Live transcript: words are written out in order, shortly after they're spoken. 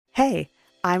Hey,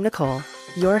 I'm Nicole,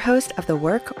 your host of the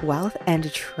Work, Wealth,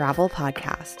 and Travel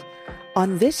podcast.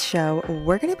 On this show,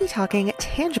 we're going to be talking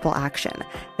tangible action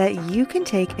that you can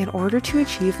take in order to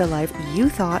achieve the life you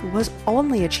thought was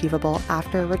only achievable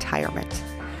after retirement.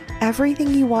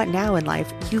 Everything you want now in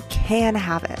life, you can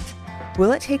have it.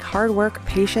 Will it take hard work,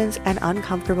 patience, and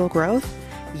uncomfortable growth?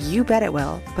 You bet it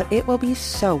will, but it will be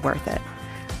so worth it.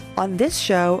 On this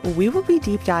show, we will be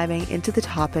deep diving into the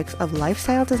topics of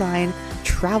lifestyle design,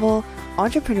 travel,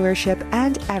 entrepreneurship,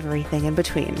 and everything in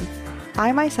between.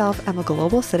 I myself am a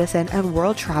global citizen and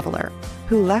world traveler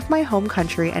who left my home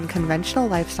country and conventional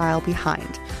lifestyle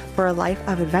behind for a life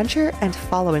of adventure and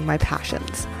following my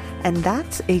passions. And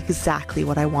that's exactly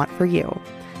what I want for you.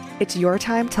 It's your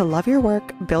time to love your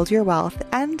work, build your wealth,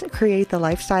 and create the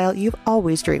lifestyle you've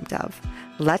always dreamed of.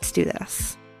 Let's do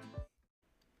this.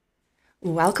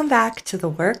 Welcome back to the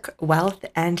Work, Wealth,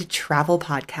 and Travel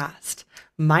podcast.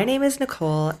 My name is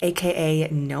Nicole, aka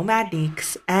Nomad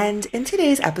Neeks, and in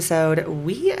today's episode,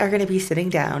 we are going to be sitting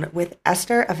down with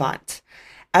Esther Avant.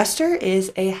 Esther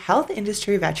is a health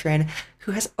industry veteran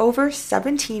who has over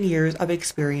 17 years of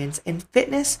experience in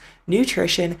fitness,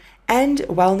 nutrition, and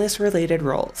wellness-related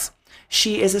roles.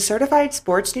 She is a certified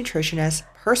sports nutritionist,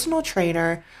 personal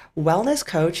trainer, wellness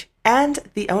coach, and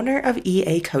the owner of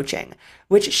EA Coaching,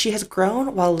 which she has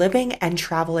grown while living and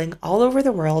traveling all over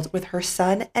the world with her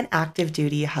son and active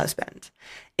duty husband.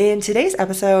 In today's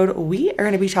episode, we are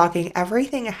going to be talking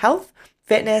everything health,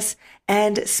 fitness,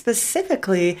 and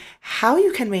specifically how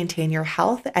you can maintain your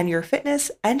health and your fitness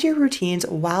and your routines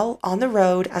while on the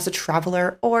road as a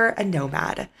traveler or a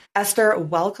nomad. Esther,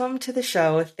 welcome to the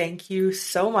show. Thank you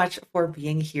so much for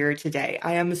being here today.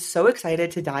 I am so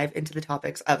excited to dive into the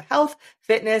topics of health,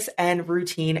 fitness, and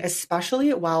routine,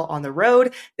 especially while on the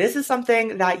road. This is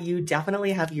something that you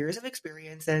definitely have years of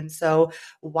experience in. So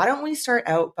why don't we start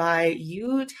out by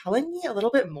you telling me a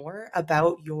little bit more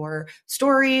about your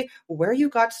story, where you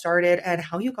got started, and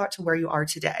how you got to where you are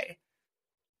today.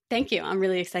 Thank you. I'm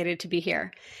really excited to be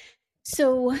here.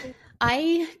 So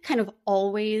I kind of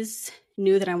always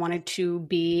knew that I wanted to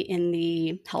be in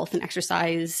the health and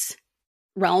exercise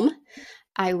realm.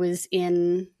 I was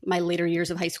in my later years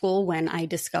of high school when I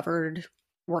discovered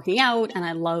working out, and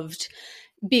I loved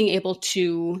being able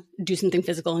to do something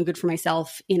physical and good for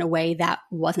myself in a way that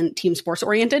wasn't team sports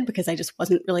oriented because I just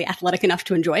wasn't really athletic enough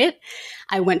to enjoy it.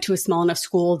 I went to a small enough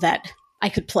school that I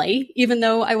could play, even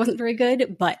though I wasn't very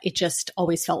good, but it just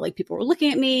always felt like people were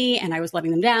looking at me and I was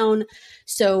letting them down.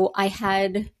 So I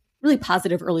had really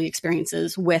positive early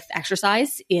experiences with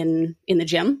exercise in the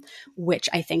gym, which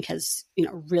I think has,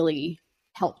 really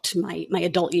helped my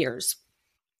adult years.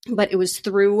 But it was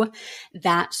through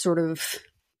that sort of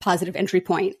positive entry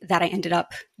point that I ended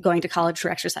up going to college for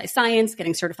exercise science,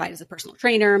 getting certified as a personal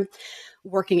trainer,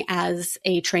 working as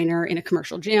a trainer in a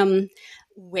commercial gym,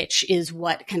 which is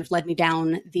what kind of led me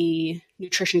down the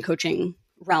nutrition coaching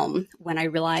realm when I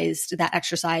realized that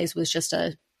exercise was just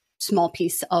a small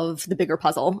piece of the bigger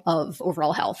puzzle of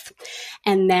overall health.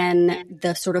 And then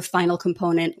the sort of final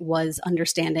component was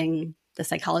understanding the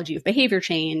psychology of behavior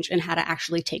change and how to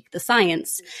actually take the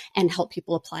science and help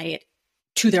people apply it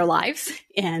to their lives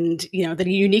and, the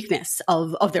uniqueness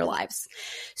of their lives.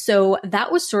 So that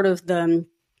was sort of the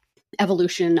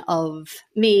evolution of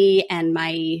me and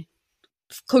my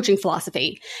coaching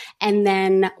philosophy. And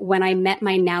then when I met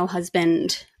my now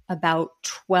husband about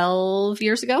 12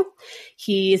 years ago,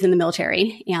 he is in the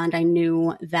military, and I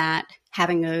knew that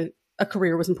having a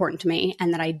career was important to me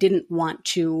and that I didn't want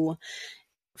to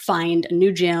find a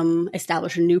new gym,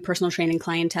 establish a new personal training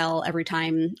clientele every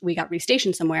time we got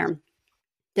restationed somewhere.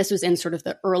 This was in sort of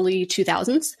the early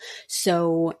 2000s.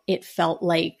 So it felt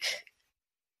like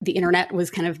the internet was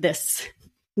kind of this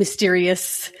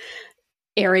mysterious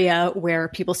area where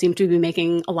people seem to be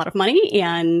making a lot of money.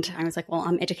 And I was like, well,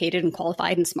 I'm educated and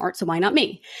qualified and smart, so why not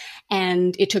me?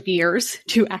 And it took years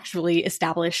to actually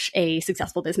establish a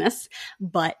successful business,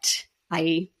 but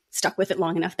I stuck with it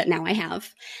long enough that now I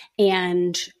have.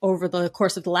 And over the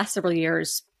course of the last several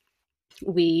years,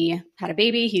 we had a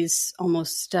baby. He's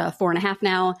almost 4.5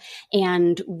 now,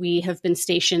 and we have been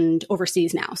stationed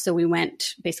overseas now. So we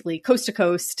went basically coast to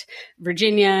coast,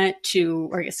 California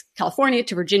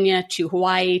to Virginia, to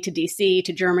Hawaii, to DC,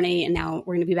 to Germany, and now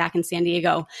we're going to be back in San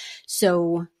Diego.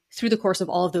 So through the course of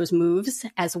all of those moves,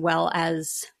 as well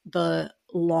as the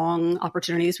long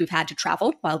opportunities we've had to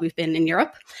travel while we've been in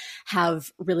Europe,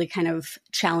 have really kind of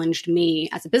challenged me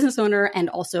as a business owner and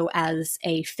also as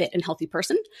a fit and healthy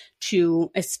person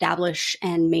to establish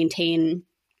and maintain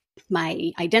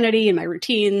my identity and my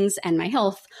routines and my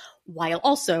health while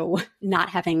also not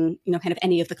having, kind of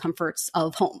any of the comforts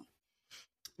of home.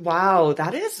 Wow,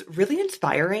 that is really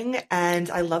inspiring.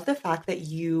 And I love the fact that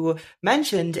you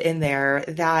mentioned in there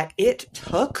that it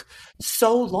took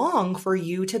so long for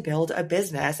you to build a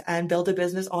business and build a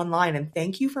business online. And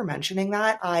thank you for mentioning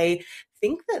that. I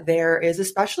think that there is,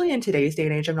 especially in today's day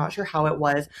and age, I'm not sure how it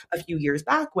was a few years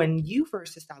back when you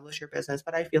first established your business,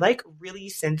 but I feel like really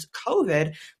since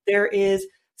COVID, there is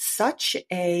such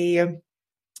a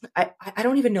I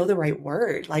don't even know the right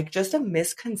word, like just a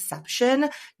misconception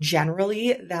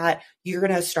generally that you're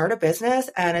going to start a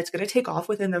business and it's going to take off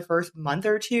within the first month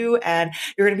or two and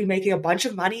you're going to be making a bunch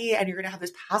of money and you're going to have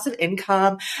this passive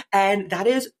income. And that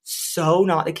is so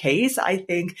not the case. I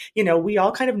think, we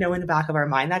all kind of know in the back of our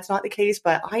mind that's not the case,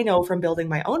 but I know from building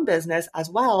my own business as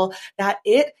well that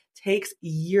it takes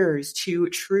years to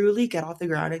truly get off the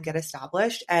ground and get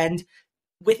established. And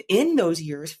within those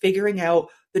years, figuring out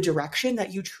the direction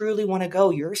that you truly want to go.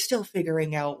 You're still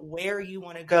figuring out where you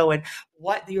want to go and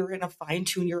what you're going to fine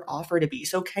tune your offer to be.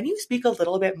 So, can you speak a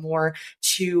little bit more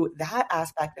to that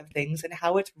aspect of things and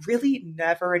how it's really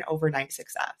never an overnight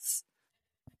success?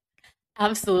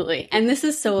 Absolutely. And this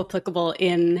is so applicable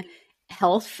in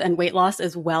health and weight loss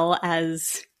as well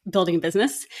as building a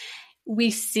business. We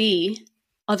see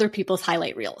other people's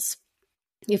highlight reels.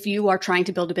 If you are trying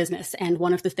to build a business and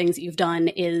one of the things that you've done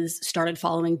is started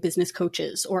following business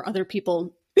coaches or other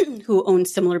people who own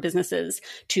similar businesses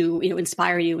to,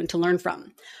 inspire you and to learn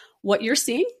from, what you're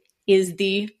seeing is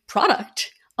the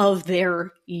product of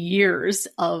their years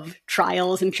of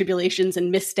trials and tribulations and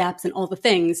missteps and all the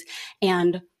things.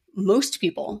 And most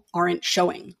people aren't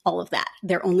showing all of that.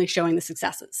 They're only showing the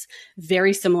successes.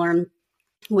 Very similar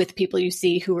with people you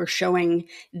see who are showing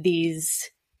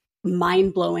these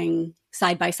mind-blowing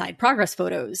side-by-side progress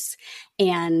photos.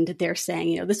 And they're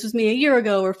saying, this was me a year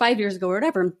ago or 5 years ago or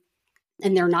whatever.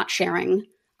 And they're not sharing,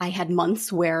 I had months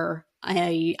where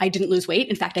I didn't lose weight.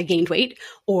 In fact, I gained weight,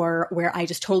 or where I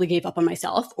just totally gave up on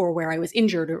myself, or where I was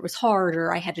injured, or it was hard,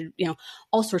 or I had to,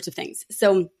 all sorts of things.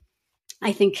 So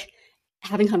I think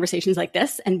having conversations like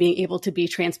this and being able to be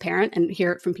transparent and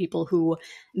hear it from people who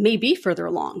may be further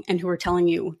along and who are telling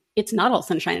you it's not all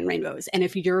sunshine and rainbows. And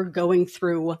if you're going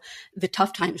through the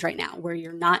tough times right now where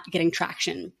you're not getting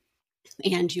traction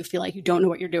and you feel like you don't know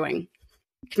what you're doing,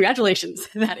 congratulations.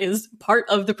 That is part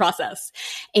of the process.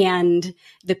 And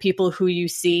the people who you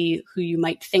see, who you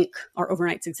might think are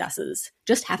overnight successes,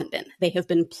 just haven't been. They have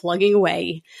been plugging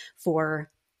away for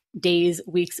days,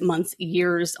 weeks, months,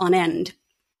 years on end.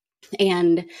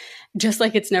 And just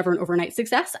like it's never an overnight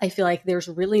success, I feel like there's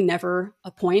really never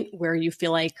a point where you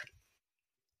feel like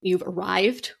you've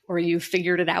arrived or you've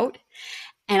figured it out.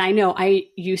 And I know I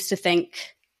used to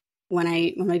think when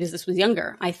my business was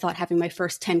younger, I thought having my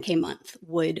first 10K month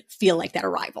would feel like that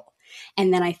arrival.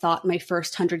 And then I thought my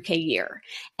first 100K year.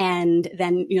 And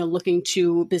then, looking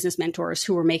to business mentors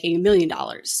who were making $1 million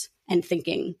and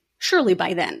thinking, surely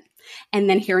by then. And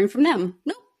then hearing from them,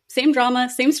 nope, same drama,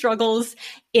 same struggles.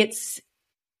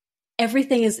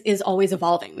 Everything is always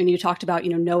evolving. When you talked about,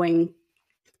 knowing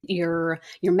your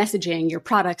messaging, your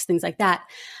products, things like that,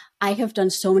 I have done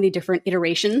so many different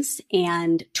iterations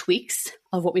and tweaks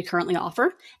of what we currently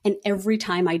offer. And every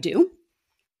time I do,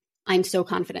 I'm so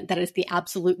confident that it's the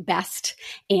absolute best.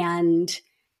 And,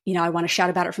 I want to shout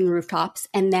about it from the rooftops.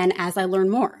 And then as I learn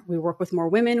more, we work with more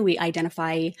women, we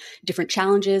identify different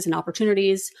challenges and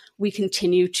opportunities. We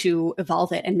continue to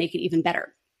evolve it and make it even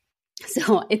better.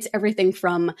 So it's everything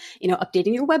from,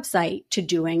 updating your website to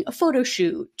doing a photo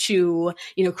shoot to,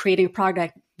 creating a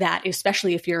product that,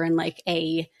 especially if you're in like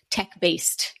a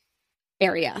tech-based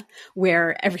area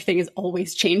where everything is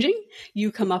always changing,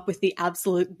 you come up with the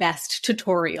absolute best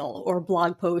tutorial or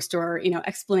blog post or,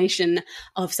 explanation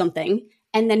of something.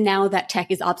 And then now that tech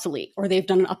is obsolete or they've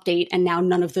done an update and now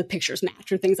none of the pictures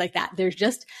match or things like that. There's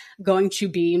just going to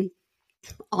be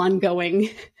ongoing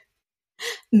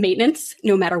maintenance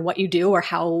no matter what you do or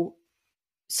how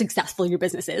successful your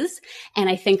business is. And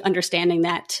I think understanding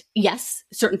that, yes,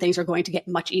 certain things are going to get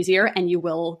much easier and you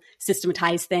will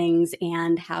systematize things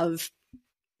and have,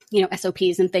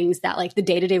 SOPs and things that like the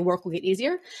day-to-day work will get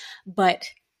easier. But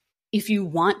if you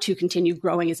want to continue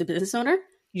growing as a business owner,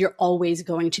 you're always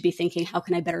going to be thinking, how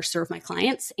can I better serve my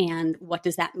clients? And what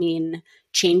does that mean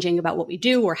changing about what we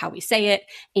do or how we say it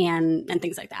and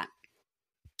things like that.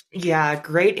 Yeah,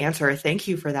 great answer. Thank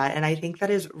you for that. And I think that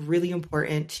is really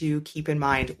important to keep in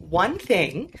mind. One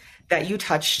thing that you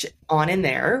touched on in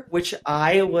there, which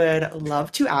I would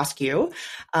love to ask you,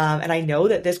 and I know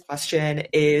that this question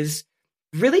is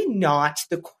really not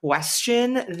the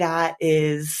question that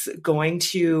is going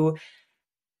to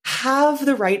have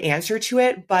the right answer to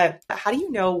it, but how do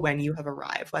you know when you have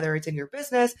arrived, whether it's in your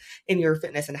business, in your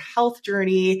fitness and health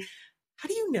journey? How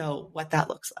do you know what that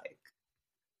looks like?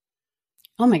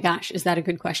 Oh my gosh, is that a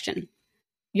good question?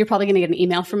 You're probably going to get an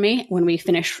email from me when we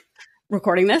finish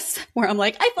recording this where I'm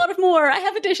like, I thought of more, I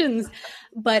have additions.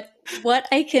 But what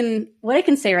I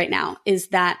can say right now is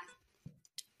that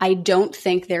I don't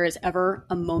think there is ever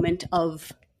a moment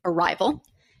of arrival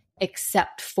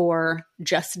except for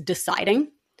just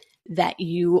deciding that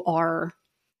you are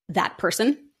that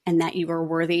person and that you are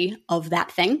worthy of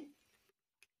that thing.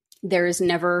 There is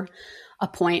never a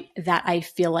point that I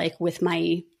feel like with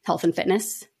my health and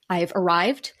fitness I've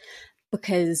arrived,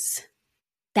 because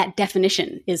that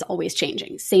definition is always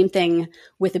changing. Same thing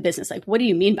with a business. Like, what do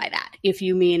you mean by that? If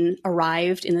you mean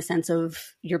arrived in the sense of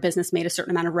your business made a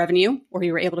certain amount of revenue or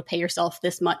you were able to pay yourself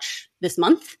this much this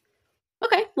month,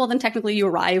 okay, well, then technically you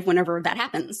arrive whenever that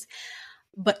happens.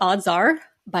 But odds are,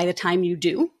 by the time you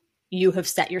do, you have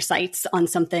set your sights on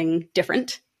something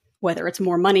different, whether it's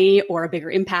more money or a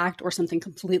bigger impact or something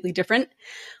completely different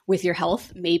with your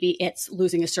health. Maybe it's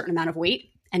losing a certain amount of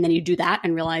weight. And then you do that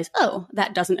and realize, oh,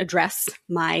 that doesn't address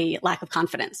my lack of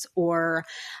confidence, or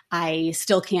I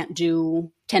still can't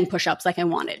do 10 push-ups like I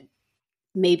wanted.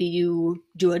 Maybe you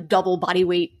do a double body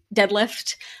weight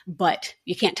deadlift, but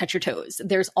you can't touch your toes.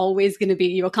 There's always going to be,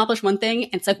 you accomplish one thing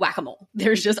and it's like whack-a-mole.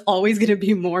 There's just always going to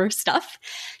be more stuff.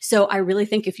 So I really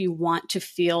think if you want to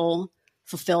feel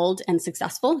fulfilled and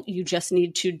successful, you just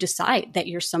need to decide that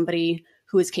you're somebody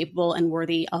who is capable and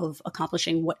worthy of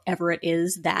accomplishing whatever it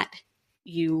is that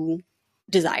you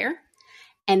desire.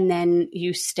 And then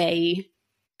you stay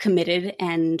committed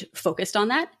and focused on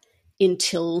that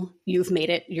until you've made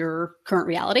it your current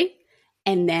reality.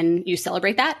 And then you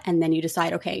celebrate that. And then you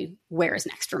decide, okay, where is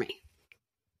next for me?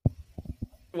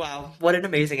 Wow, what an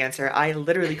amazing answer. I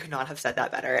literally could not have said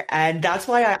that better. And that's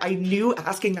why I knew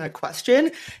asking that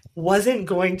question wasn't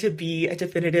going to be a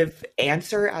definitive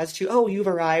answer as to, oh, you've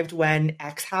arrived when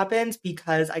X happens,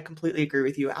 because I completely agree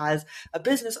with you. As a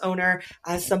business owner,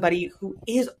 as somebody who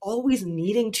is always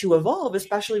needing to evolve,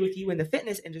 especially with you in the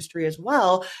fitness industry as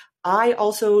well, I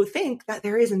also think that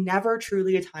there is never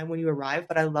truly a time when you arrive,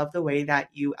 but I love the way that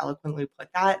you eloquently put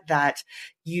that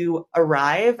you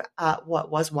arrive at what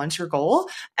was once your goal,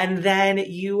 and then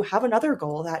you have another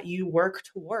goal that you work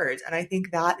towards. And I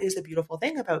think that is a beautiful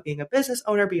thing about being a business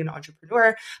owner, being an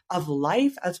entrepreneur of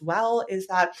life as well, is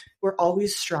that we're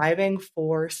always striving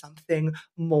for something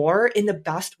more in the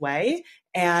best way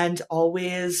and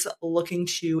always looking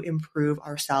to improve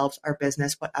ourselves, our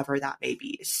business, whatever that may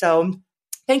be. So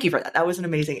thank you for that. That was an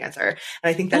amazing answer. And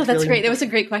I think that's that's really great. important. That was a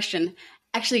great question.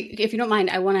 Actually, if you don't mind,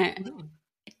 I want to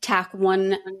tack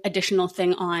one additional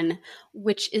thing on,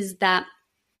 which is that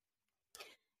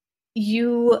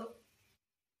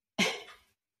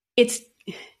it's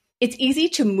easy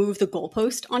to move the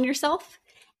goalpost on yourself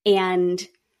and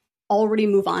already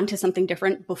move on to something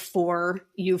different before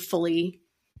you've fully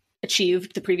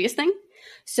achieved the previous thing.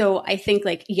 So I think,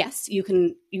 like, yes, you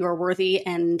are worthy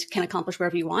and can accomplish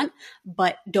wherever you want,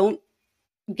 but don't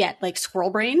get like squirrel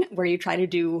brain where you try to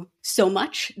do so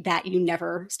much that you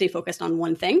never stay focused on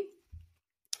one thing.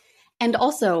 And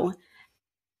also,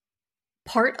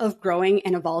 part of growing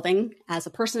and evolving as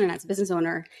a person and as a business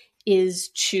owner is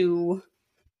to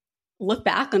look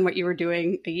back on what you were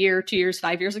doing a year, 2 years,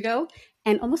 5 years ago,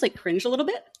 and almost like cringe a little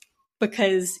bit,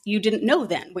 because you didn't know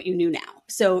then what you knew now.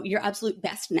 So your absolute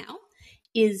best now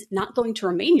is not going to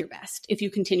remain your best if you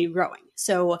continue growing.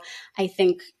 So I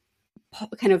think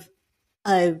kind of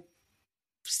a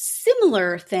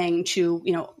similar thing to,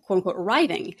 quote unquote,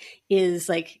 arriving is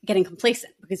like getting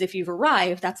complacent, because if you've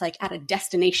arrived, that's like at a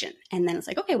destination. And then it's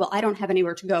like, okay, well, I don't have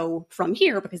anywhere to go from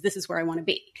here because this is where I want to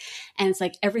be. And it's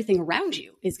like everything around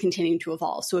you is continuing to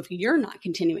evolve. So if you're not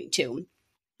continuing to,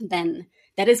 then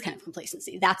that is kind of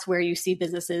complacency. That's where you see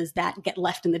businesses that get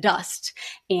left in the dust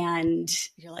and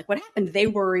you're like, what happened? They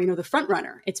were, the front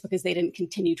runner. It's because they didn't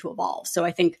continue to evolve. So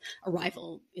I think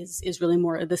arrival is really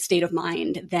more the state of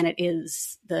mind than it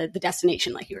is the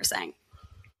destination, like you were saying.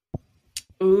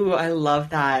 Ooh, I love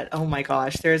that. Oh my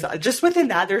gosh. There's just within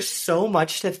that, there's so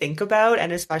much to think about.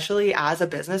 And especially as a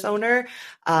business owner,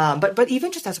 but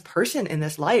even just as a person in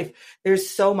this life, there's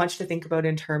so much to think about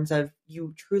in terms of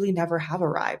you truly never have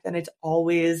arrived, and it's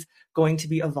always going to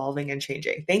be evolving and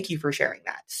changing. Thank you for sharing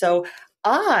that. So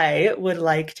I would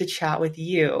like to chat with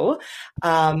you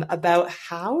about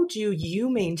how do you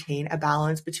maintain a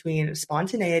balance between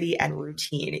spontaneity and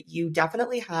routine. You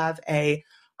definitely have a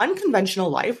unconventional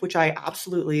life, which I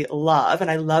absolutely love.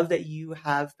 And I love that you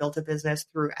have built a business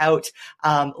throughout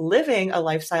living a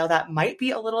lifestyle that might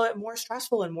be a little bit more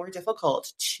stressful and more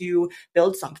difficult to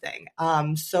build something.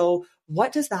 So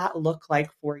what does that look like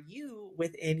for you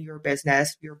within your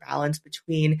business, your balance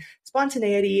between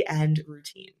spontaneity and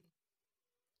routine?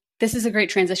 This is a great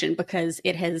transition because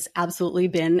it has absolutely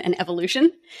been an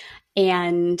evolution.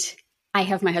 And I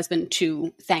have my husband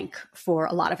to thank for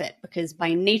a lot of it because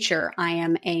by nature, I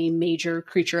am a major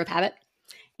creature of habit.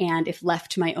 And if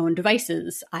left to my own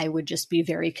devices, I would just be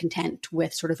very content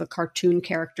with sort of a cartoon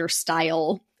character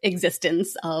style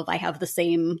existence of I have the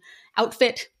same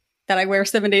outfit that I wear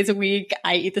 7 days a week.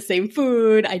 I eat the same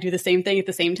food. I do the same thing at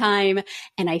the same time.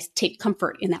 And I take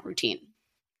comfort in that routine.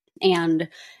 And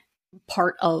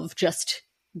part of just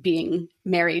being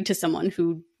married to someone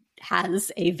who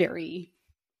has a very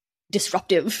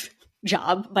disruptive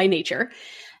job by nature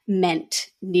meant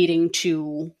needing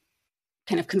to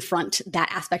kind of confront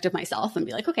that aspect of myself and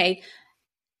be like, okay,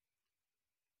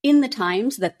 in the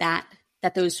times that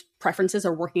those preferences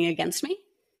are working against me,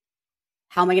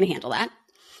 how am I going to handle that?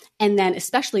 And then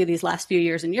especially these last few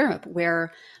years in Europe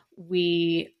where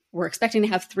we were expecting to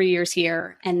have 3 years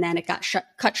here and then it got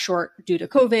cut short due to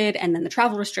COVID and then the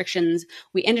travel restrictions,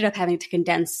 we ended up having to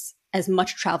condense as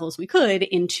much travel as we could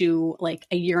into like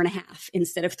a year and a half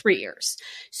instead of 3 years.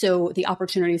 So the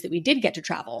opportunities that we did get to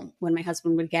travel, when my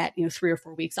husband would get, 3 or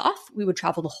 4 weeks off, we would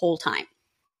travel the whole time.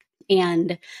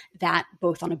 And that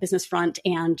both on a business front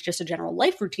and just a general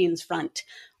life routines front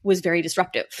was very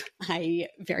disruptive. I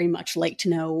very much like to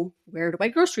know where do I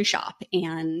grocery shop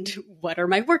and what are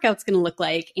my workouts going to look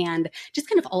like and just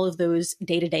kind of all of those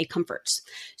day-to-day comforts.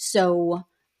 So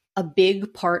a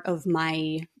big part of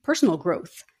my personal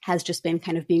growth has just been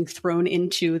kind of being thrown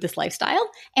into this lifestyle.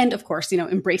 And of course,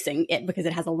 embracing it because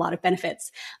it has a lot of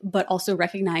benefits, but also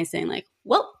recognizing like,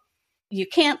 well, you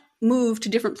can't move to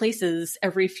different places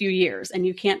every few years and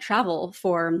you can't travel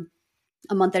for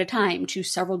a month at a time to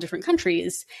several different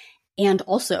countries and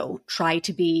also try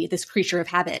to be this creature of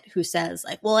habit who says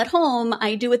like, well, at home,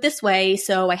 I do it this way,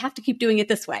 so I have to keep doing it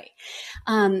this way.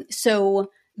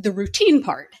 So the routine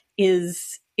part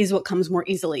is what comes more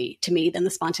easily to me than the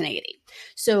spontaneity.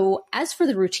 So as for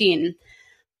the routine,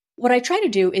 what I try to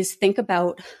do is think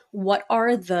about what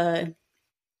are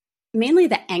mainly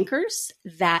the anchors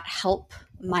that help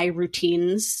my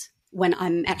routines when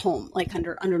I'm at home, like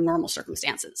under normal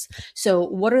circumstances. So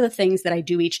what are the things that I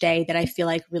do each day that I feel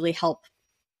like really help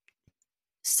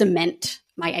cement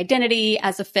my identity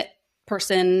as a fit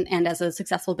person and as a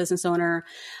successful business owner?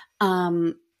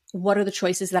 What are the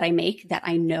choices that I make that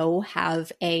I know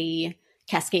have a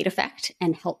cascade effect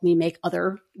and help me make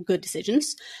other good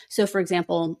decisions? So for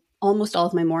example, almost all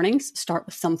of my mornings start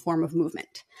with some form of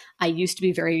movement. I used to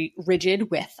be very rigid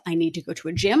with, I need to go to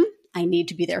a gym. I need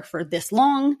to be there for this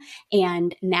long.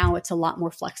 And now it's a lot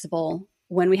more flexible.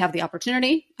 When we have the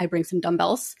opportunity, I bring some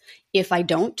dumbbells. If I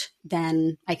don't,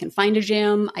 then I can find a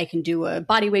gym. I can do a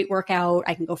body weight workout.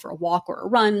 I can go for a walk or a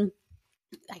run.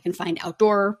 I can find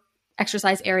outdoor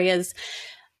exercise areas.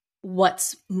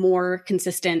 What's more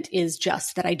consistent is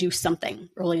just that I do something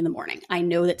early in the morning. I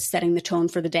know that setting the tone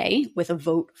for the day with a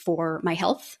vote for my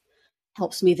health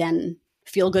helps me then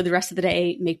feel good the rest of the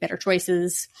day, make better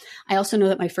choices. I also know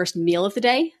that my first meal of the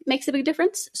day makes a big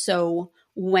difference. So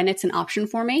when it's an option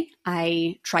for me,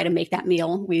 I try to make that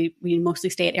meal. We mostly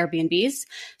stay at Airbnbs.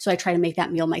 So I try to make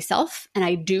that meal myself. And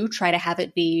I do try to have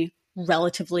it be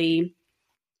relatively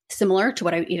similar to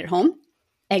what I would eat at home.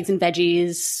 Eggs and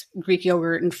veggies, Greek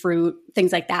yogurt and fruit,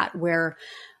 things like that, where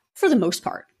for the most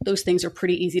part, those things are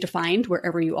pretty easy to find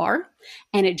wherever you are.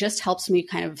 And it just helps me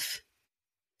kind of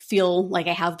feel like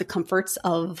I have the comforts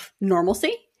of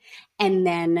normalcy and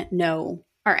then know,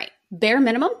 all right, bare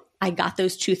minimum, I got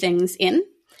those two things in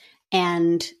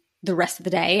and the rest of the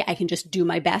day, I can just do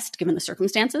my best given the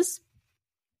circumstances.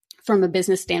 From a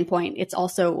business standpoint, it's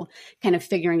also kind of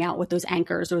figuring out what those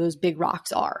anchors or those big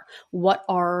rocks are. What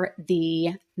are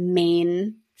the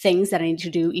main things that I need to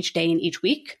do each day and each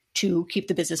week to keep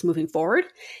the business moving forward?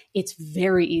 It's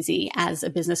very easy as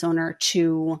a business owner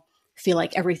to feel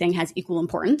like everything has equal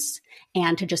importance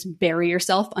and to just bury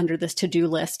yourself under this to-do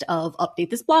list of update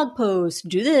this blog post,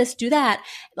 do this, do that,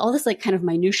 all this like kind of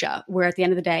minutia, where at the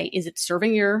end of the day, is it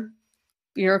serving your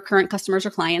current customers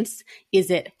or clients? Is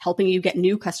it helping you get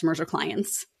new customers or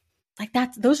clients? Like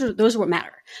that, those are what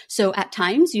matter. So at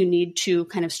times you need to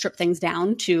kind of strip things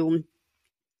down to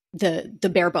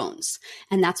the bare bones.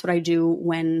 And that's what I do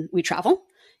when we travel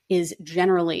is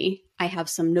generally I have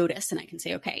some notice and I can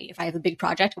say, okay, if I have a big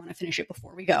project, I want to finish it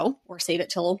before we go or save it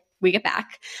till we get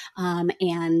back.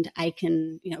 And I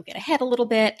can, get ahead a little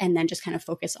bit and then just kind of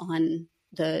focus on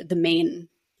the main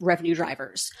revenue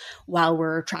drivers while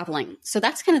we're traveling. So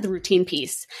that's kind of the routine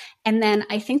piece. And then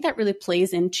I think that really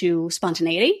plays into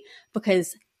spontaneity,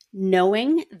 because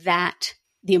knowing that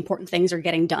the important things are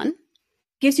getting done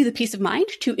gives you the peace of mind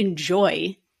to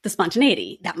enjoy the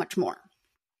spontaneity that much more.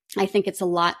 I think it's a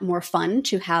lot more fun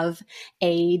to have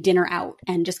a dinner out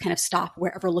and just kind of stop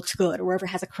wherever looks good or wherever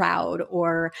has a crowd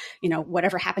or,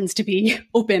 whatever happens to be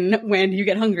open when you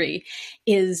get hungry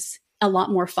is a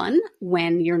lot more fun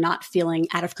when you're not feeling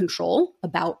out of control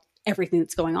about everything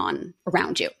that's going on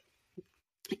around you.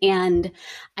 And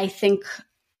I think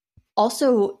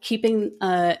also keeping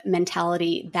a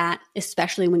mentality that,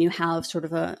 especially when you have sort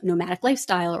of a nomadic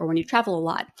lifestyle or when you travel a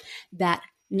lot, that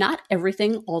not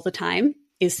everything all the time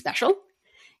is special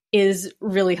is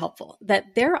really helpful.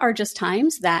 That there are just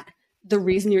times that the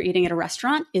reason you're eating at a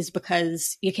restaurant is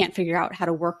because you can't figure out how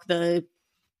to work the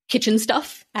kitchen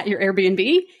stuff at your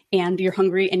Airbnb and you're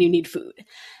hungry and you need food.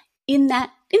 In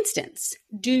that instance,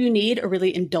 do you need a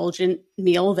really indulgent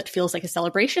meal that feels like a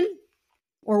celebration?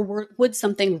 Or would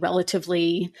something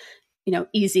relatively,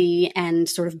 easy and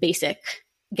sort of basic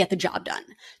get the job done?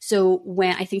 So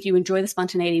when I think you enjoy the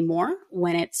spontaneity more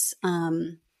when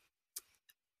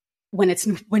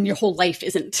when your whole life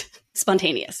isn't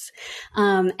spontaneous.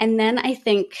 And then I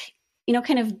think,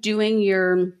 kind of doing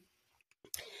your,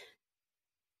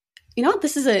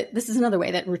 this is another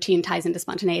way that routine ties into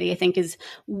spontaneity, I think, is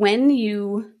when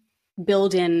you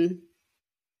build in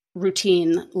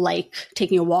routine, like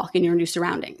taking a walk in your new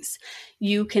surroundings,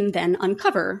 you can then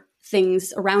uncover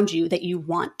things around you that you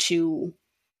want to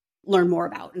learn more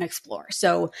about and explore.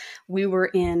 So we were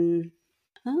in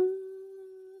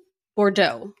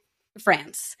Bordeaux,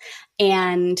 France,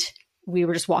 and we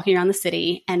were just walking around the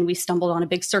city and we stumbled on a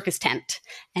big circus tent,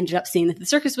 ended up seeing that the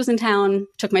circus was in town,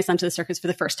 took my son to the circus for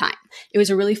the first time. It was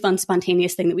a really fun,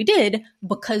 spontaneous thing that we did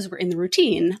because we're in the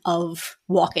routine of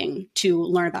walking to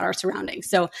learn about our surroundings.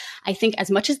 So I think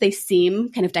as much as they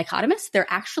seem kind of dichotomous,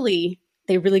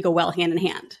 they really go well hand in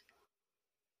hand.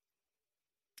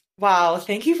 Wow,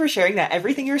 thank you for sharing that.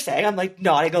 Everything you're saying, I'm like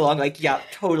nodding along, like, yeah,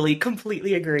 totally,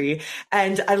 completely agree.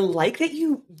 And I like that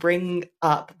you bring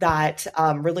up that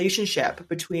relationship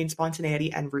between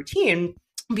spontaneity and routine.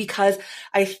 Because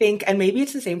I think, and maybe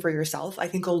it's the same for yourself, I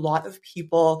think a lot of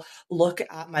people look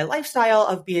at my lifestyle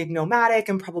of being nomadic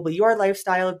and probably your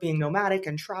lifestyle of being nomadic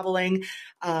and traveling.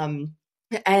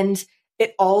 And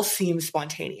it all seems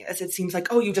spontaneous. It seems like,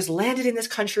 oh, you just landed in this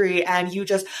country and you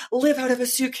just live out of a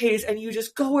suitcase and you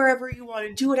just go wherever you want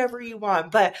and do whatever you want.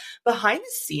 But behind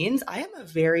the scenes, I am a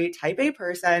very type A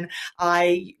person.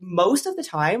 I, most of the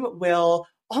time, will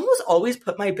almost always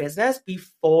put my business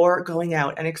before going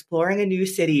out and exploring a new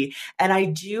city. And I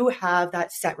do have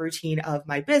that set routine of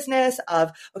my business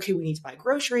of, okay, we need to buy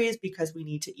groceries because we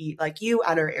need to eat like you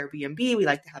at our Airbnb. We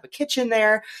like to have a kitchen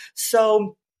there.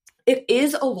 So it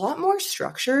is a lot more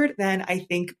structured than I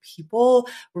think people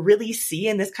really see.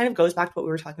 And this kind of goes back to what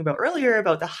we were talking about earlier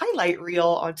about the highlight reel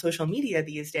on social media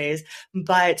these days.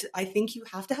 But I think you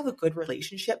have to have a good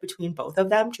relationship between both of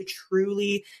them to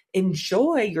truly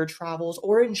enjoy your travels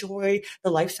or enjoy the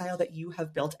lifestyle that you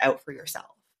have built out for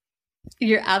yourself.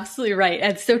 You're absolutely right.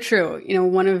 It's so true.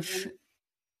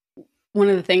 One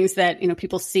of the things that,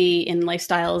 people see in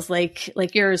lifestyles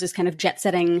like yours is kind of jet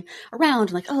setting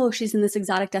around, like, oh, she's in this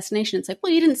exotic destination. It's like,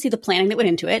 well, you didn't see the planning that went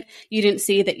into it. You didn't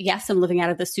see that, yes, I'm living out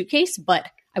of the suitcase, but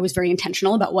I was very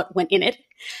intentional about what went in it.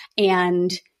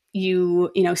 And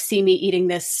you see me eating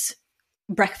this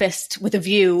breakfast with a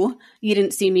view. You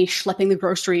didn't see me schlepping the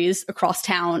groceries across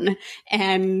town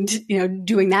and,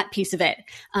 doing that piece of it.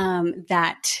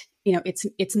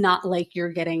 It's not like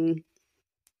you're getting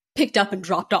picked up and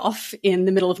dropped off in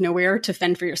the middle of nowhere to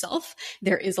fend for yourself.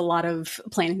 There is a lot of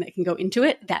planning that can go into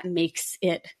it that makes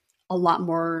it a lot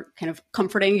more kind of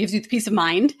comforting, gives you the peace of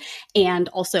mind, and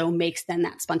also makes then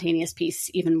that spontaneous piece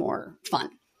even more fun.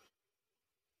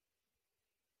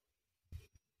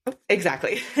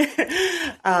 Exactly.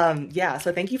 Yeah.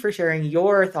 So thank you for sharing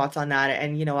your thoughts on that.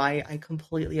 And, I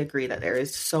completely agree that there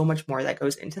is so much more that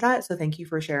goes into that. So thank you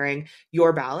for sharing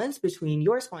your balance between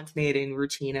your spontaneity and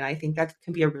routine. And I think that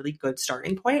can be a really good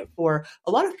starting point for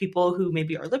a lot of people who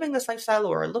maybe are living this lifestyle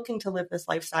or are looking to live this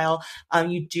lifestyle.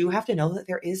 You do have to know that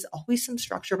there is always some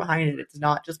structure behind it. It's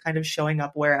not just kind of showing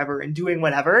up wherever and doing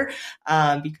whatever,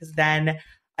 because then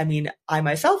I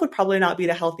myself would probably not be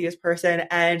the healthiest person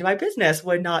and my business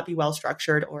would not be well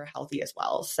structured or healthy as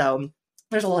well. So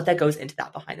there's a lot that goes into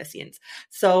that behind the scenes.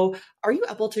 So, are you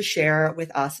able to share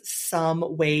with us some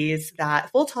ways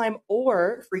that full time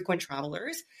or frequent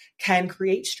travelers can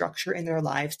create structure in their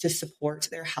lives to support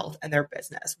their health and their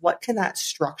business? What can that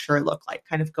structure look like,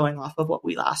 kind of going off of what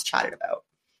we last chatted about?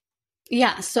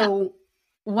 Yeah. So,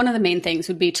 one of the main things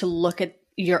would be to look at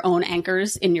your own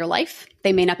anchors in your life.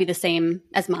 They may not be the same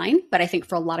as mine, but I think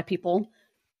for a lot of people,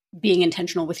 being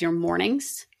intentional with your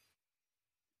mornings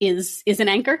is an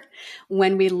anchor.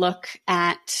 When we look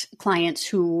at clients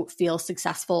who feel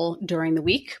successful during the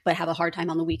week but have a hard time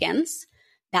on the weekends,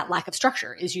 that lack of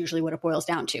structure is usually what it boils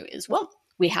down to is, well,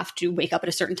 we have to wake up at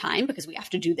a certain time because we have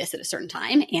to do this at a certain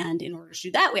time, and in order to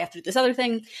do that we have to do this other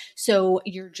thing. So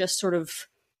you're just sort of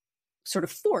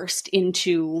forced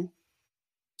into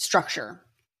structure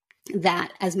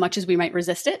that, as much as we might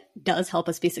resist it, does help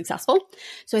us be successful.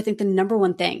 So I think the number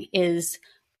one thing is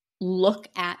look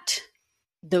at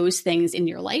those things in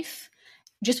your life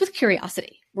just with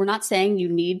curiosity. We're not saying you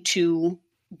need to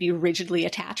be rigidly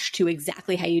attached to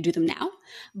exactly how you do them now,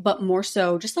 but more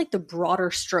so just like the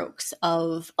broader strokes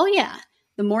of, oh yeah,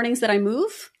 the mornings that I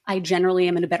move, I generally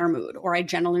am in a better mood, or I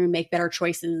generally make better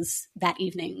choices that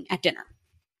evening at dinner.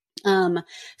 So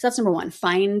that's number one,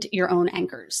 find your own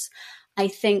anchors. I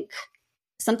think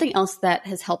something else that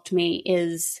has helped me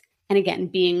is, and again,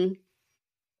 being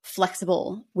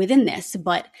flexible within this,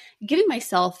 but giving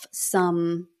myself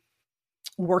some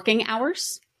working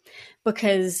hours,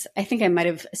 because I think I might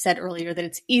have said earlier that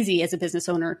it's easy as a business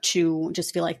owner to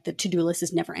just feel like the to-do list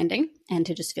is never ending, and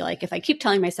to just feel like if I keep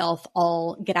telling myself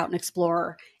I'll get out and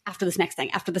explore after this next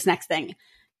thing,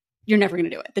 you're never going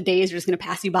to do it. The days are just going to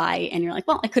pass you by and you're like,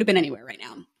 well, I could have been anywhere right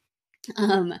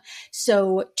now.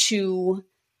 So to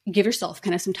give yourself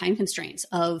kind of some time constraints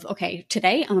of, okay,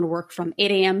 today I'm going to work from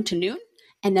 8 a.m. to noon,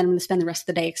 and then I'm going to spend the rest of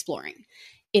the day exploring.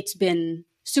 It's been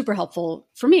super helpful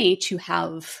for me to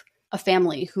have a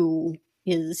family who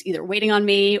is either waiting on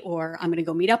me or I'm going to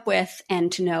go meet up with,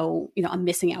 and to know, I'm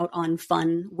missing out on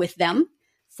fun with them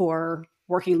for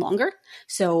working longer.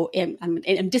 So I'm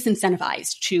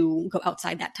disincentivized to go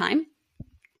outside that time.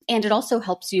 And it also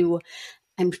helps you,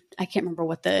 I can't remember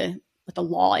what the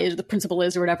law is, the principle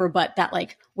is or whatever, but that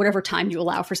like whatever time you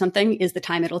allow for something is the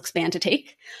time it'll expand to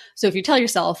take. So if you tell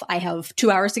yourself I have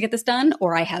 2 hours to get this done,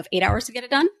 or I have 8 hours to get it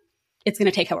done, it's going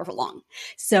to take however long.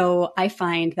 So I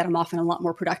find that I'm often a lot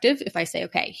more productive if I say,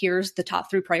 okay, here's the top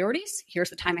 3 priorities. Here's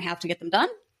the time I have to get them done.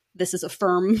 This is a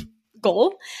firm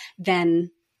goal. Then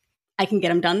I can get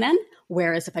them done then.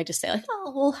 Whereas if I just say like,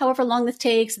 oh, well, however long this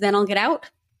takes, then I'll get out.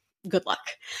 Good luck.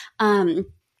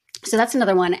 So that's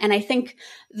another one. And I think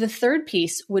the third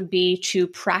piece would be to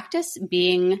practice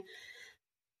being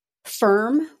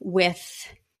firm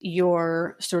with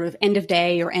your sort of end of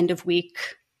day or end of week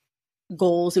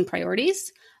goals and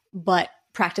priorities, but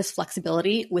practice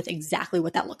flexibility with exactly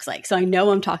what that looks like. So I know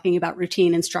I'm talking about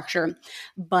routine and structure,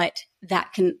 but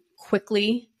that can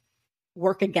quickly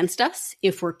work against us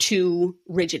if we're too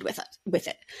rigid with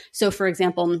it. So for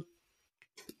example,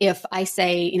 if I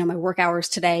say, my work hours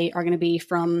today are going to be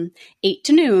from 8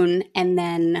 to noon, and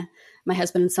then my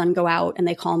husband and son go out and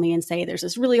they call me and say, there's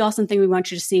this really awesome thing we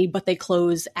want you to see, but they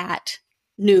close at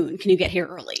noon. Can you get here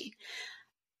early?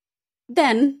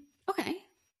 Then, okay,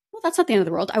 well, that's not the end of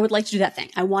the world. I would like to do that thing.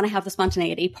 I want to have the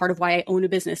spontaneity. Part of why I own a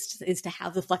business is to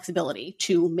have the flexibility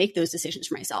to make those decisions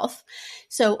for myself.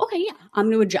 So, okay, yeah, I'm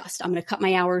going to adjust. I'm going to cut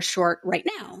my hours short right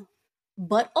now,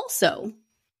 but also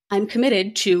I'm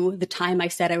committed to the time I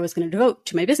said I was going to devote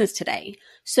to my business today.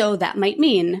 So that might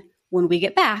mean when we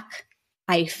get back,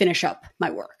 I finish up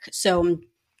my work. So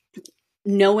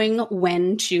knowing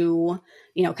when to,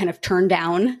 kind of turn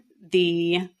down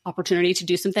the opportunity to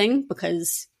do something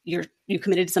because you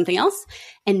committed to something else,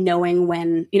 and knowing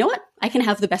when, I can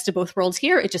have the best of both worlds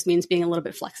here. It just means being a little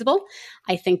bit flexible.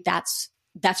 I think that's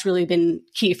really been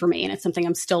key for me. And it's something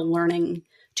I'm still learning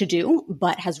to do,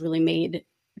 but has really made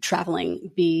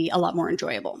traveling be a lot more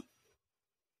enjoyable.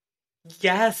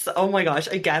 Yes. Oh my gosh.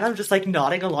 Again, I'm just like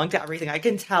nodding along to everything. I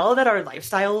can tell that our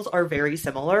lifestyles are very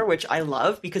similar, which I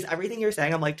love, because everything you're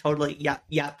saying, I'm like, totally, yep,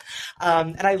 yep.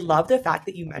 And I love the fact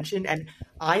that you mentioned, and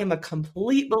I am a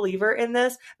complete believer in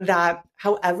this, that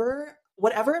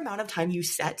whatever amount of time you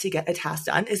set to get a task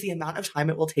done is the amount of time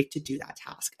it will take to do that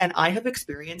task. And I have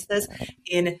experienced this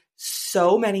in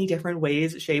so many different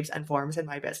ways, shapes, and forms in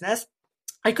my business.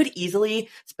 I could easily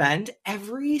spend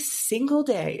every single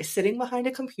day sitting behind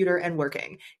a computer and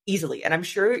working easily. And I'm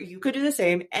sure you could do the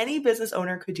same. Any business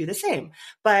owner could do the same.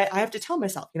 But I have to tell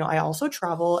myself, I also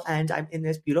travel and I'm in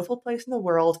this beautiful place in the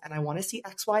world and I want to see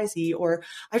XYZ, or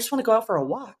I just want to go out for a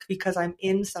walk because I'm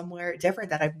in somewhere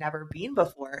different that I've never been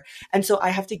before. And so I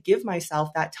have to give myself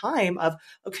that time of,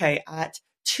 okay, at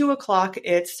 2 o'clock,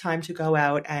 it's time to go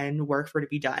out and work for it to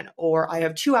be done. Or I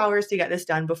have 2 hours to get this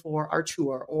done before our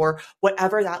tour, or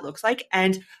whatever that looks like.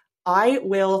 And I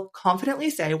will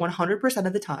confidently say 100%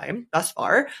 of the time thus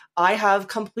far, I have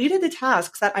completed the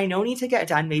tasks that I know need to get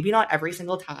done. Maybe not every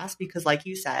single task, because like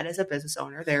you said, as a business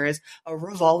owner, there is a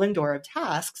revolving door of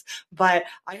tasks, but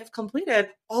I have completed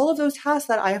all of those tasks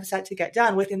that I have set to get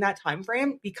done within that time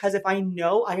frame, because if I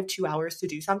know I have 2 hours to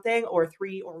do something, or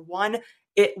three or one,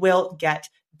 it will get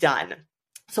done.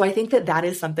 So I think that that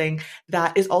is something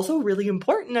that is also really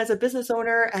important as a business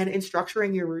owner and in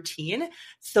structuring your routine,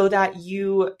 so that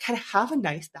you can have a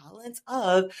nice balance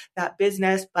of that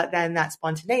business, but then that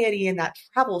spontaneity and that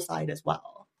travel side as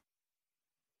well.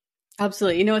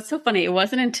 Absolutely. It's so funny. It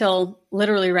wasn't until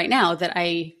literally right now that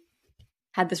I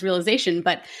had this realization,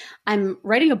 but I'm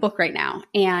writing a book right now,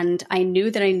 and I knew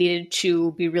that I needed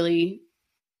to be really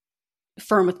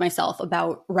firm with myself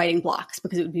about writing blocks,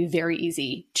 because it would be very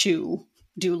easy to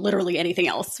do literally anything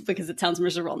else because it sounds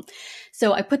miserable.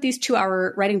 So I put these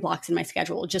 2-hour writing blocks in my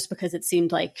schedule just because it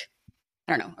seemed like,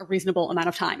 I don't know, a reasonable amount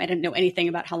of time. I didn't know anything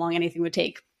about how long anything would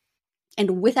take.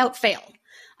 And without fail,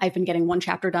 I've been getting one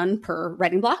chapter done per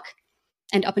writing block.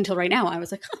 And up until right now, I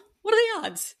was like, what are the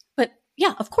odds? But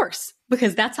yeah, of course,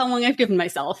 because that's how long I've given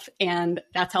myself and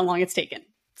that's how long it's taken.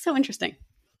 So interesting.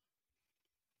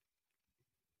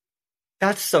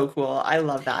 That's so cool. I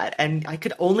love that. And I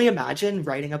could only imagine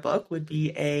writing a book would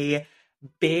be a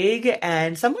big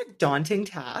and somewhat daunting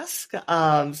task.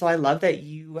 So I love that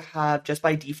you have just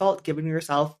by default given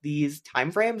yourself these time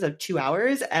frames of 2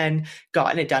 hours and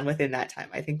gotten it done within that time.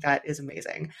 I think that is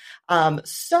amazing.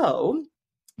 So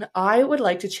I would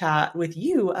like to chat with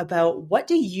you about, what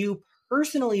do you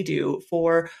personally do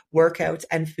for workouts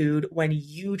and food when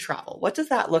you travel? What does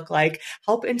that look like?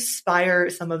 Help inspire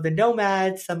some of the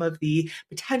nomads, some of the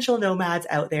potential nomads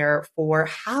out there, for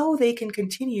how they can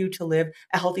continue to live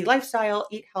a healthy lifestyle,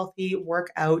 eat healthy,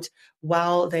 work out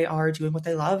while they are doing what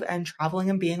they love and traveling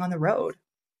and being on the road.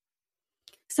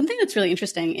 Something that's really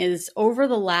interesting is over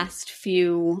the last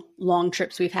few long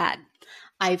trips we've had,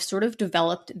 I've sort of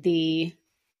developed the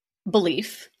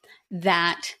belief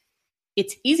that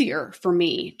it's easier for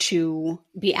me to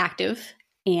be active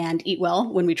and eat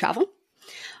well when we travel,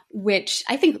 which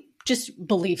I think just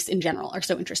beliefs in general are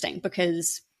so interesting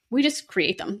because we just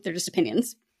create them. They're just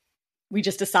opinions. We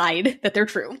just decide that they're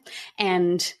true,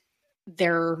 and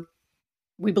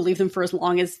we believe them for as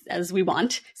long as we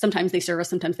want. Sometimes they serve us,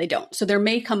 sometimes they don't. So there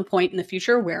may come a point in the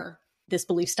future where this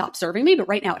belief stops serving me, but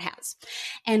right now it has.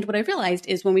 And what I've realized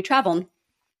is when we travel,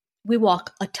 we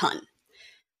walk a ton.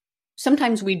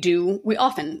 Sometimes we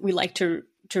like to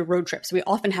road trips. We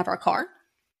often have our car.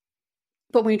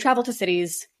 But when we travel to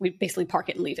cities, we basically park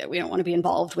it and leave it. We don't want to be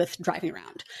involved with driving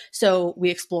around. So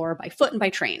we explore by foot and by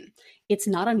train. It's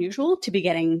not unusual to be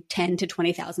getting 10 to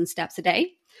 20,000 steps a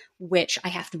day, which I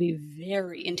have to be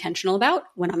very intentional about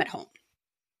when I'm at home.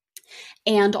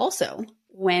 And also,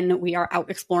 when we are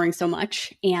out exploring so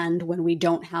much and when we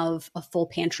don't have a full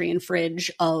pantry and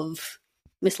fridge of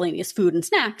miscellaneous food and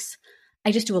snacks,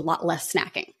 I just do a lot less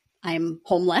snacking. I'm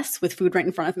home less with food right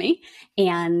in front of me,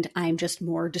 and I'm just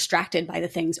more distracted by the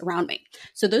things around me.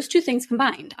 So those two things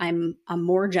combined, I'm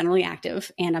more generally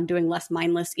active and I'm doing less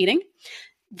mindless eating.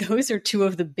 Those are two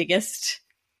of the biggest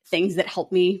things that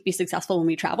help me be successful when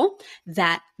we travel,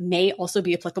 that may also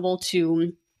be applicable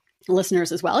to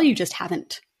listeners as well. You just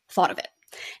haven't thought of it.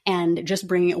 And just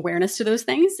bringing awareness to those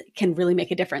things can really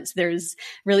make a difference. There's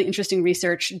really interesting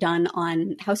research done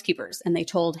on housekeepers, and they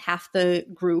told half the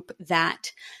group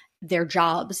that their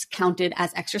jobs counted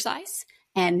as exercise,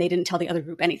 and they didn't tell the other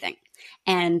group anything.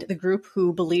 And the group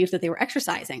who believed that they were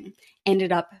exercising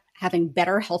ended up having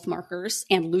better health markers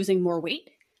and losing more weight,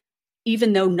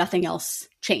 even though nothing else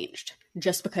changed,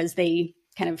 just because they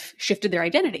kind of shifted their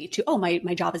identity to, oh, my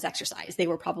job is exercise. They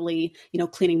were probably,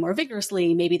 cleaning more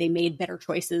vigorously. Maybe they made better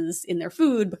choices in their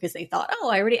food because they thought, oh,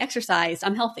 I already exercised,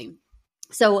 I'm healthy.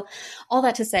 So all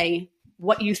that to say,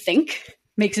 what you think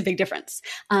makes a big difference.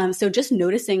 So just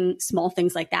noticing small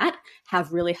things like that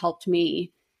have really helped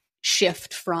me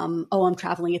shift from, oh, I'm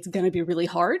traveling, it's going to be really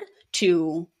hard,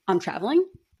 to I'm traveling,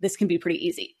 this can be pretty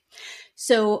easy.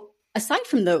 So aside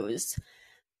from those,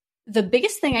 the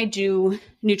biggest thing I do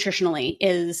nutritionally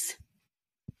is,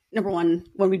 number one,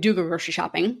 when we do go grocery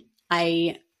shopping,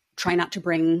 I try not to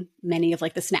bring many of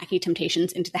like the snacky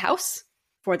temptations into the house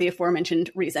for the aforementioned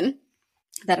reason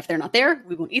that if they're not there,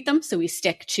 we won't eat them. So we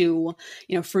stick to,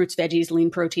 fruits, veggies,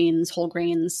 lean proteins, whole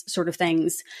grains sort of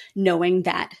things, knowing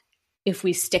that if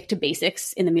we stick to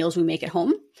basics in the meals we make at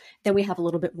home, then we have a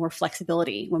little bit more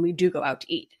flexibility when we do go out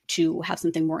to eat to have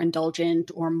something more indulgent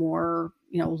or more,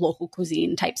 local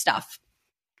cuisine type stuff.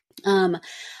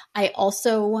 I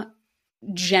also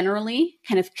generally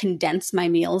kind of condense my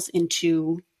meals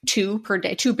into two per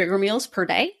day, two bigger meals per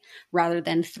day, rather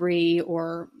than 3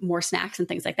 or more snacks and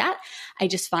things like that. I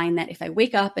just find that if I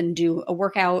wake up and do a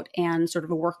workout and sort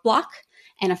of a work block,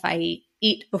 and if I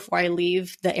eat before I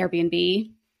leave the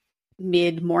Airbnb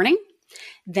mid-morning,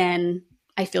 then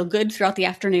I feel good throughout the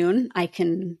afternoon. I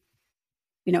can,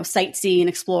 sightsee and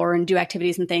explore and do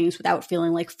activities and things without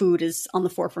feeling like food is on the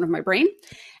forefront of my brain.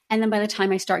 And then by the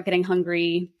time I start getting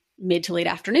hungry mid to late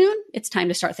afternoon, it's time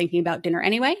to start thinking about dinner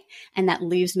anyway. And that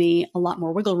leaves me a lot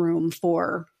more wiggle room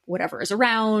for whatever is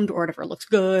around or whatever looks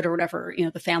good or whatever,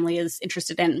 the family is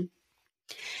interested in.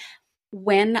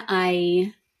 When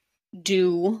I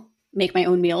do make my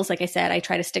own meals, like I said, I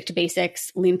try to stick to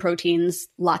basics, lean proteins,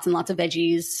 lots and lots of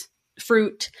veggies,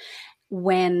 fruit.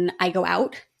 When I go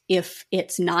out, if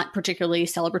it's not particularly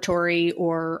celebratory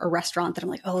or a restaurant that I'm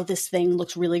like, oh, this thing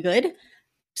looks really good,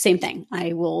 same thing.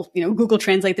 I will, Google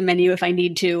Translate the menu if I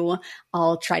need to.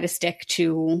 I'll try to stick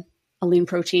to a lean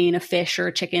protein, a fish or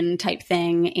a chicken type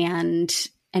thing, and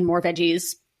more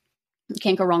veggies.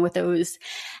 Can't go wrong with those.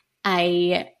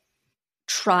 I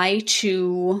try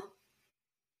to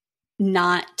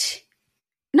not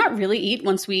really eat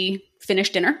once we finish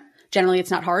dinner. Generally,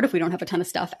 it's not hard if we don't have a ton of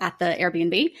stuff at the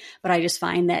Airbnb, but I just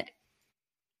find that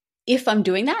if I'm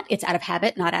doing that, it's out of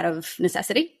habit, not out of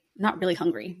necessity. I'm not really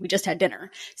hungry. We just had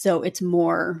dinner. So it's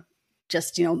more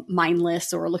just,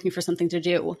 mindless or looking for something to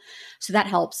do. So that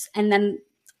helps. And then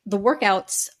the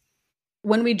workouts,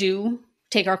 when we do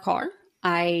take our car,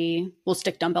 I will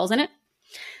stick dumbbells in it.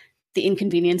 The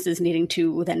inconvenience is needing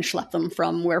to then schlep them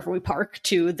from wherever we park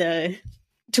to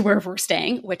wherever we're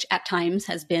staying, which at times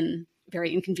has been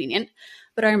very inconvenient.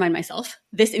 But I remind myself,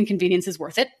 this inconvenience is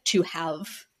worth it to have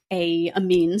a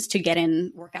means to get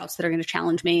in workouts that are going to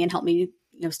challenge me and help me,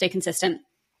 stay consistent.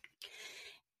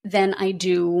 Then I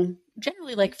do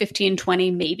generally like 15,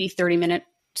 20, maybe 30-minute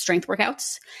strength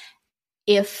workouts.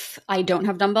 If I don't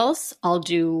have dumbbells, I'll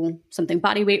do something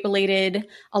body weight related.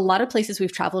 A lot of places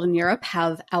we've traveled in Europe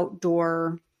have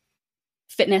outdoor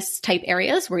fitness type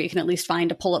areas where you can at least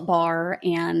find a pull-up bar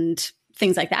and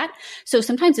things like that. So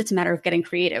sometimes it's a matter of getting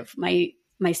creative. My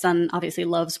son obviously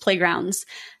loves playgrounds.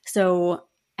 So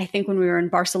I think when we were in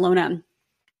Barcelona,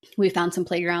 we found some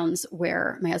playgrounds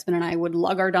where my husband and I would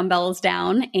lug our dumbbells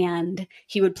down and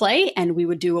he would play and we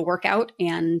would do a workout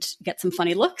and get some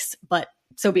funny looks, but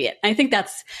so be it. I think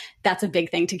that's a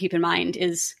big thing to keep in mind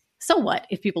is, so what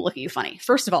if people look at you funny?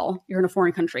 First of all, you're in a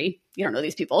foreign country. You don't know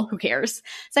these people. Who cares?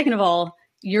 Second of all,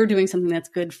 you're doing something that's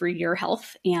good for your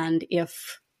health. And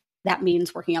if that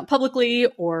means working out publicly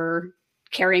or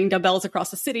carrying dumbbells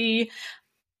across the city,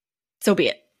 so be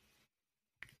it.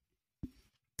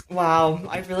 Wow,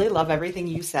 I really love everything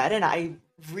you said. And I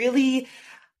think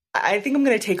I'm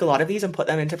going to take a lot of these and put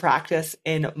them into practice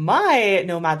in my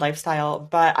nomad lifestyle.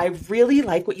 But I really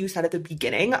like what you said at the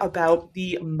beginning about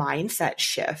the mindset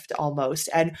shift almost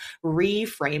and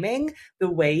reframing the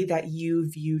way that you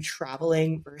view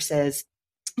traveling versus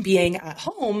being at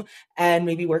home and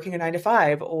maybe working a 9 to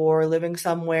 5 or living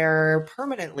somewhere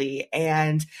permanently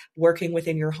and working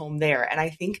within your home there. And I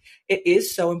think it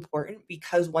is so important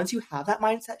because once you have that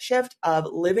mindset shift of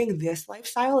living this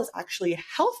lifestyle is actually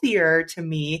healthier to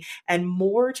me and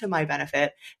more to my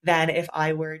benefit than if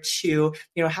I were to,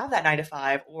 have that 9 to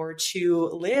 5 or to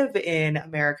live in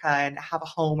America and have a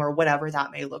home or whatever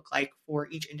that may look like for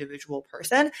each individual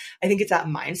person. I think it's that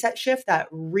mindset shift that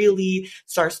really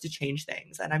starts to change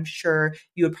things. And I'm sure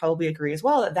you would probably agree as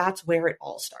well that that's where it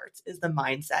all starts is the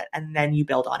mindset. And then you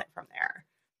build on it from there.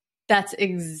 That's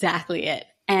exactly it.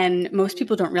 And most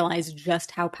people don't realize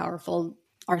just how powerful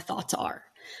our thoughts are,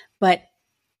 but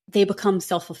they become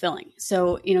self-fulfilling.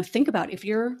 So, think about if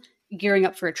you're gearing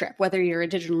up for a trip, whether you're a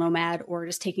digital nomad or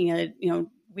just taking a,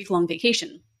 week-long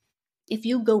vacation. If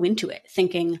you go into it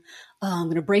thinking, oh, I'm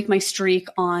going to break my streak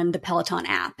on the Peloton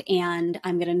app and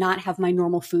I'm going to not have my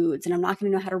normal foods and I'm not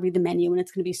going to know how to read the menu and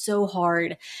it's going to be so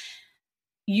hard,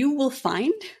 you will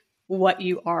find what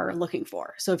you are looking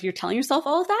for. So if you're telling yourself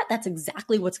all of that, that's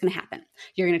exactly what's going to happen.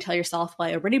 You're going to tell yourself, well,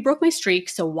 I already broke my streak,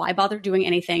 so why bother doing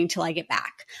anything till I get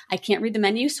back? I can't read the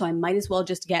menu, so I might as well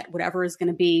just get whatever is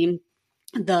going to be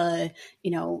the,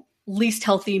 least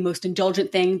healthy, most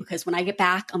indulgent thing, because when I get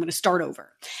back, I'm going to start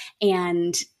over.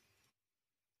 And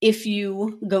If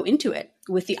you go into it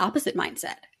with the opposite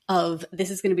mindset of this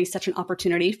is going to be such an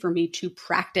opportunity for me to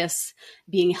practice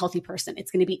being a healthy person,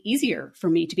 it's going to be easier for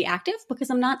me to be active because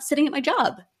I'm not sitting at my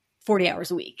job 40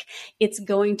 hours a week. It's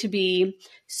going to be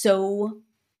so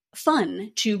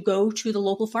fun to go to the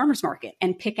local farmer's market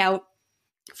and pick out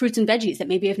fruits and veggies that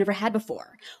maybe I've never had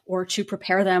before, or to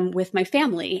prepare them with my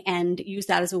family and use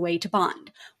that as a way to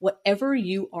bond. Whatever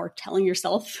you are telling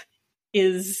yourself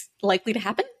is likely to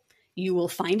happen, you will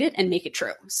find it and make it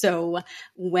true. So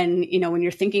when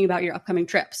you're thinking about your upcoming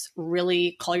trips,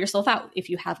 really call yourself out if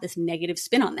you have this negative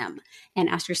spin on them and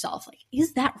ask yourself, like,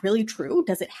 is that really true?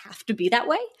 Does it have to be that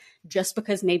way? Just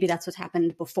because maybe that's what's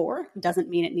happened before doesn't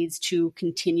mean it needs to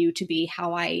continue to be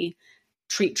how I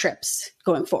treat trips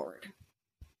going forward.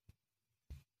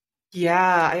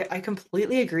 Yeah, I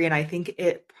completely agree. And I think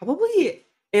it probably,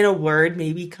 in a word,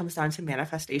 maybe comes down to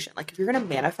manifestation. Like if you're going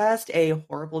to manifest a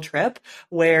horrible trip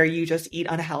where you just eat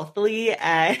unhealthily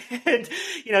and,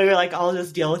 you're like, I'll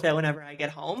just deal with it whenever I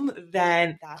get home,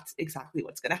 then that's exactly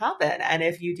what's going to happen. And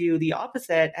if you do the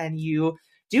opposite and you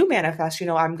do manifest,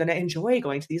 I'm going to enjoy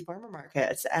going to these farmer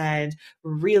markets and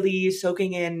really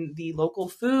soaking in the local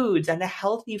foods and the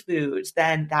healthy foods,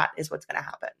 then that is what's going to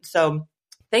happen. So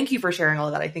thank you for sharing all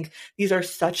of that. I think these are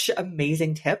such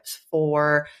amazing tips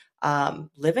for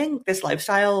living this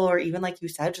lifestyle, or even like you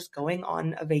said, just going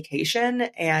on a vacation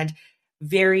and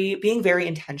being very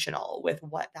intentional with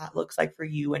what that looks like for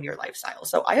you and your lifestyle.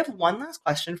 So I have one last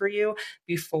question for you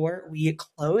before we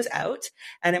close out.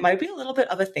 And it might be a little bit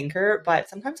of a thinker, but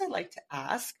sometimes I like to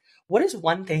ask, what is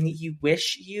one thing you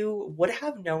wish you would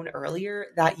have known earlier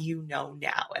that you know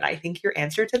now? And I think your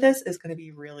answer to this is going to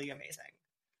be really amazing.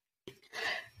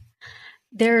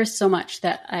 There's so much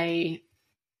that I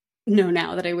know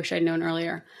now that I wish I'd known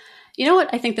earlier. You know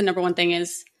what? I think the number one thing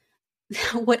is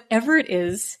whatever it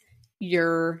is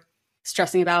you're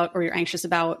stressing about or you're anxious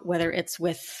about, whether it's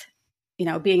with,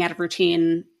 being out of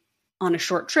routine on a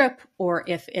short trip, or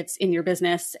if it's in your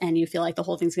business and you feel like the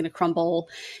whole thing's going to crumble,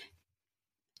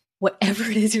 whatever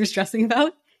it is you're stressing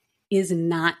about is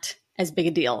not as big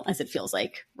a deal as it feels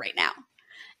like right now.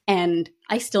 And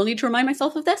I still need to remind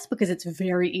myself of this because it's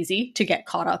very easy to get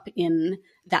caught up in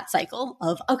that cycle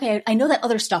of, okay, I know that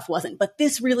other stuff wasn't, but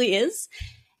this really is.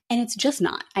 And it's just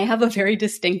not. I have a very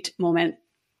distinct moment.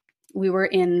 We were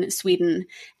in Sweden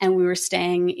and we were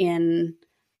staying in,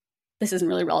 this isn't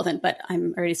really relevant, but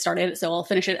I'm already started, so I'll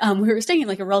finish it. We were staying in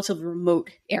like a relatively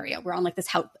remote area. We're on like this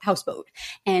houseboat,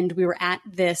 and we were at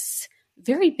this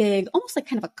very big, almost like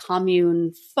kind of a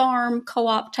commune farm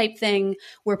co-op type thing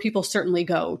where people certainly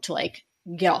go to like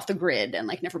get off the grid and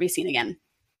like never be seen again.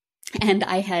 And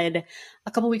I had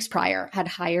a couple weeks prior had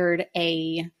hired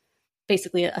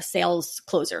basically a sales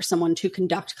closer, someone to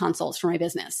conduct consults for my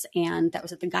business. And that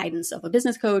was at the guidance of a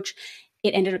business coach.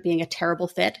 It ended up being a terrible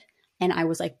fit. And I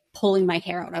was like pulling my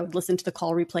hair out. I would listen to the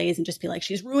call replays and just be like,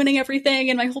 she's ruining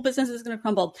everything and my whole business is going to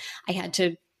crumble. I had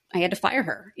to fire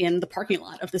her in the parking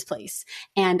lot of this place.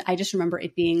 And I just remember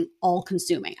it being all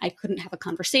consuming. I couldn't have a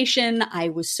conversation. I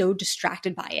was so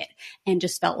distracted by it and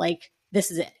just felt like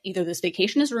this is it. Either this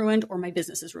vacation is ruined or my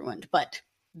business is ruined. But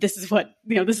this is what,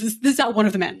 this is how one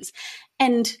of them ends.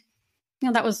 And,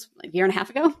 that was a year and a half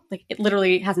ago. Like it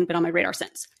literally hasn't been on my radar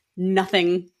since.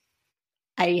 Nothing.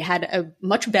 I had a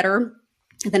much better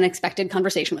than expected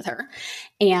conversation with her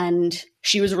and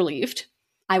she was relieved.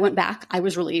 I went back. I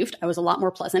was relieved. I was a lot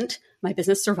more pleasant. My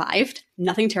business survived.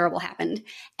 Nothing terrible happened.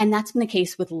 And that's been the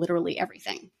case with literally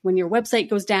everything. When your website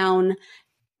goes down,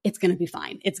 it's going to be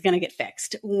fine. It's going to get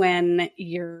fixed. When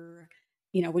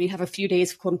when you have a few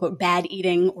days of quote unquote bad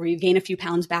eating, or you gain a few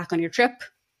pounds back on your trip,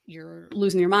 you're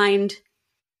losing your mind,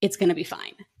 it's going to be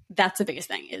fine. That's the biggest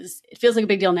thing. Is it feels like a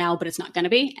big deal now, but it's not going to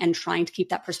be. And trying to keep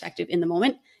that perspective in the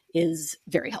moment is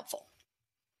very helpful.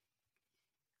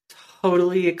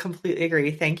 Totally, completely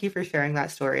agree. Thank you for sharing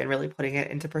that story and really putting it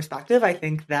into perspective. I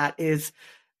think that is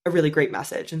a really great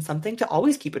message and something to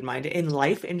always keep in mind in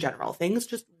life in general. Things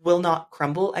just will not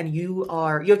crumble, and you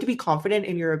have to be confident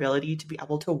in your ability to be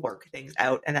able to work things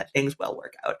out and that things will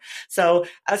work out. So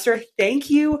Esther, thank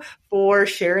you for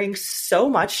sharing so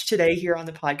much today here on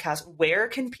the podcast. Where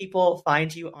can people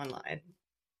find you online?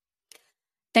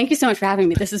 Thank you so much for having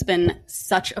me. This has been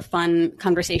such a fun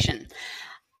conversation.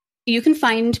 You can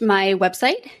find my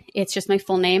website. It's just my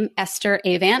full name, Esther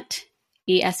Avant,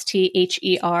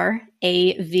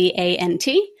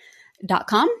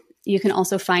 EstherAvant.com. You can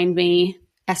also find me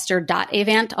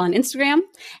Esther.Avant on Instagram.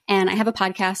 And I have a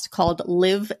podcast called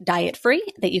Live Diet Free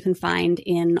that you can find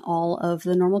in all of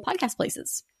the normal podcast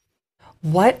places.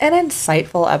 What an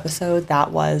insightful episode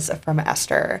that was from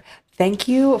Esther. Thank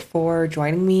you for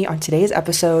joining me on today's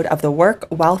episode of the Work,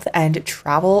 Wealth, and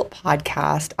Travel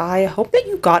podcast. I hope that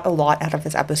you got a lot out of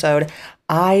this episode.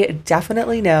 I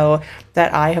definitely know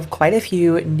that I have quite a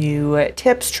few new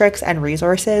tips, tricks, and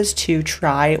resources to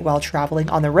try while traveling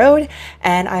on the road,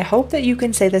 and I hope that you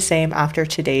can say the same after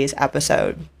today's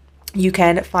episode. You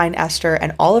can find Esther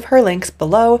and all of her links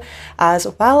below, as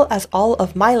well as all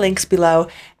of my links below.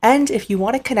 And if you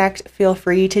want to connect, feel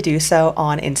free to do so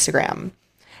on Instagram.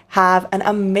 Have an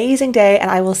amazing day,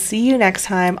 and I will see you next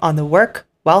time on the Work,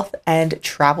 Wealth, and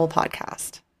Travel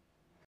podcast.